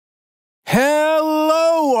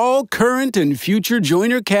all current and future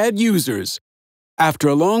JoinerCAD users. After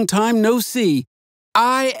a long time no see,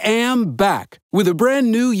 I am back with a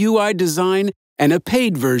brand new UI design and a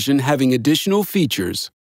paid version having additional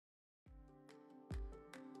features.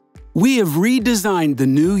 We have redesigned the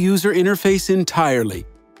new user interface entirely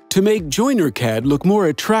to make JoinerCAD look more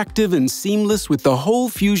attractive and seamless with the whole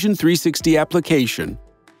Fusion 360 application.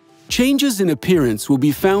 Changes in appearance will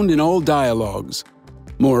be found in all dialogues.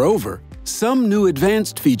 Moreover, some new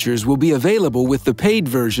advanced features will be available with the paid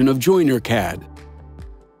version of JoinerCAD.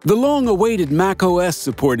 The long-awaited macOS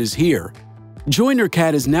support is here.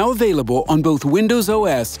 JoinerCAD is now available on both Windows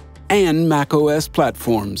OS and macOS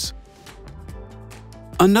platforms.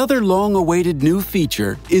 Another long-awaited new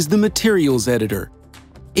feature is the Materials Editor.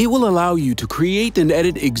 It will allow you to create and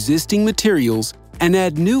edit existing materials and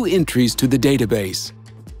add new entries to the database.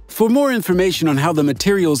 For more information on how the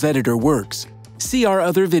Materials Editor works, see our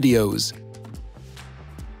other videos.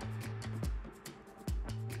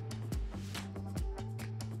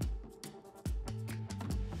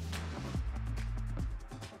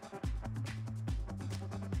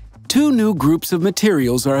 Two new groups of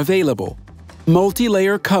materials are available: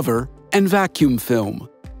 multi-layer cover and vacuum film.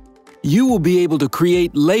 You will be able to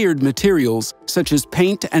create layered materials such as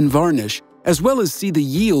paint and varnish, as well as see the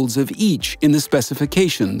yields of each in the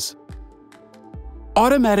specifications.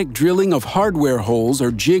 Automatic drilling of hardware holes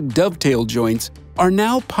or jig dovetail joints are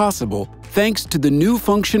now possible thanks to the new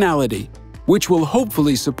functionality, which will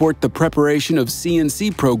hopefully support the preparation of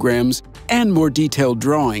CNC programs and more detailed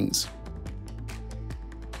drawings.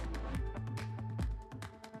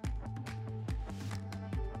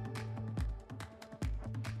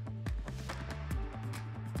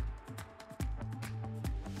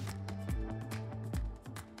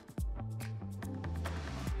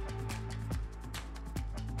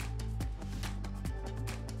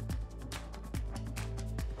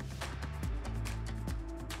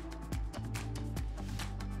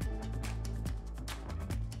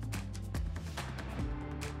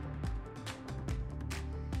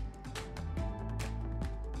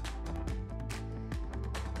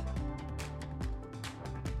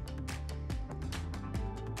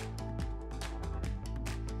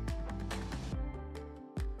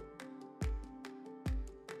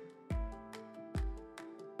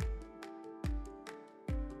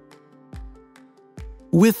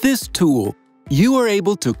 With this tool, you are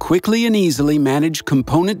able to quickly and easily manage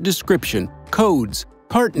component description, codes,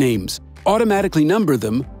 part names, automatically number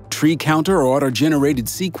them, tree counter or auto-generated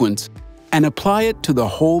sequence, and apply it to the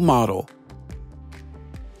whole model.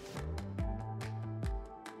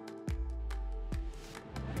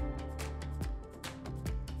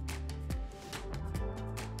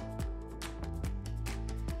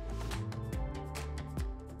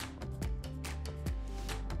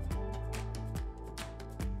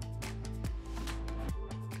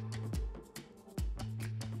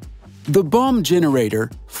 The BOM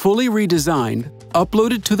generator, fully redesigned,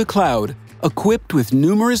 uploaded to the cloud, equipped with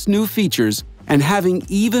numerous new features, and having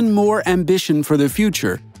even more ambition for the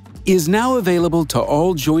future, is now available to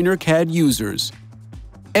all JoinerCAD users.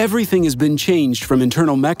 Everything has been changed from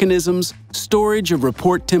internal mechanisms, storage of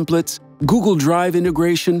report templates, Google Drive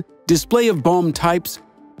integration, display of BOM types,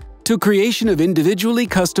 to creation of individually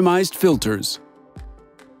customized filters.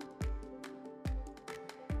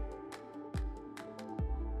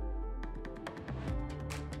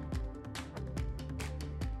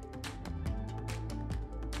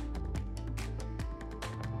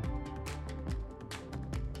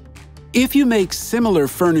 If you make similar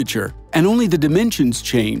furniture and only the dimensions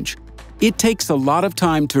change, it takes a lot of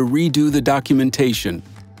time to redo the documentation.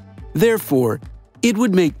 Therefore, it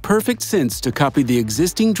would make perfect sense to copy the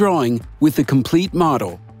existing drawing with the complete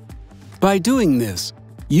model. By doing this,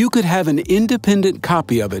 you could have an independent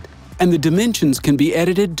copy of it, and the dimensions can be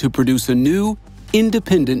edited to produce a new,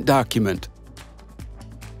 independent document.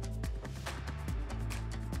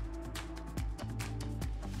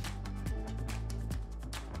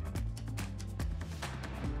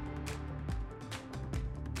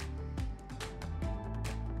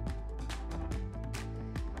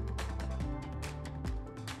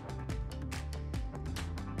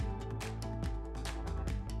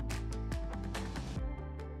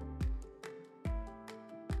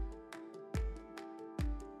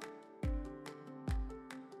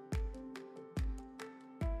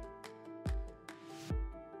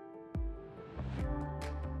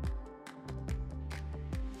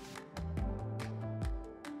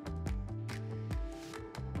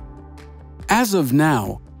 As of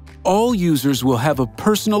now, all users will have a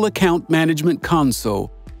personal account management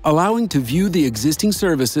console, allowing to view the existing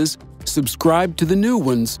services, subscribe to the new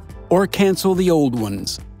ones, or cancel the old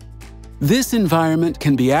ones. This environment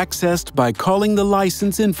can be accessed by calling the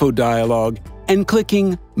License Info dialog and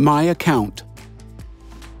clicking My Account.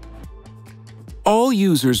 All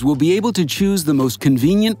users will be able to choose the most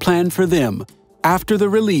convenient plan for them. After the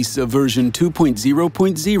release of version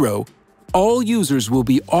 2.0.0, all users will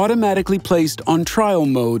be automatically placed on trial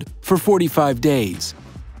mode for 45 days.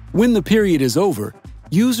 When the period is over,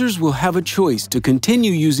 users will have a choice to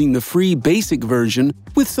continue using the free basic version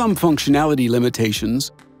with some functionality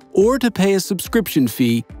limitations, or to pay a subscription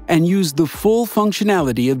fee and use the full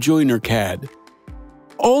functionality of JoinerCAD.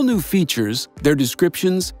 All new features, their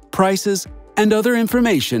descriptions, prices, and other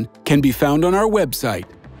information can be found on our website,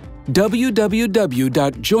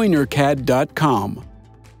 www.joinercad.com.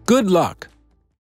 Good luck!